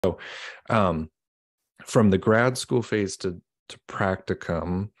Um, from the grad school phase to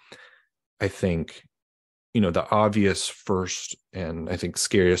practicum, I think, the obvious first and I think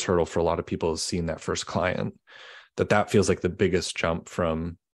scariest hurdle for a lot of people is seeing that first client. That feels like the biggest jump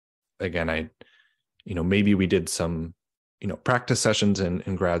from, again, maybe we did some, practice sessions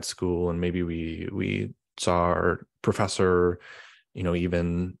in grad school, and maybe we saw our professor,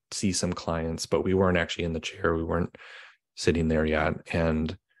 even see some clients, but we weren't actually in the chair. We weren't sitting there yet.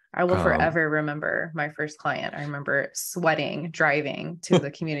 And I will forever remember my first client. I remember sweating, driving to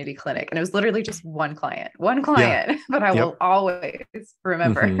the community clinic, and it was literally just one client, yeah. but I Yep. will always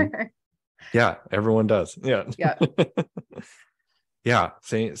remember. Mm-hmm. Yeah, everyone does. Yeah. Yeah. Yeah,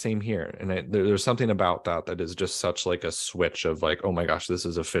 same here. And there's something about that is just such like a switch of like, oh my gosh, this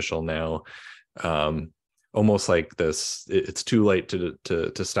is official now. Almost like this, it's too late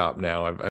to stop now. I've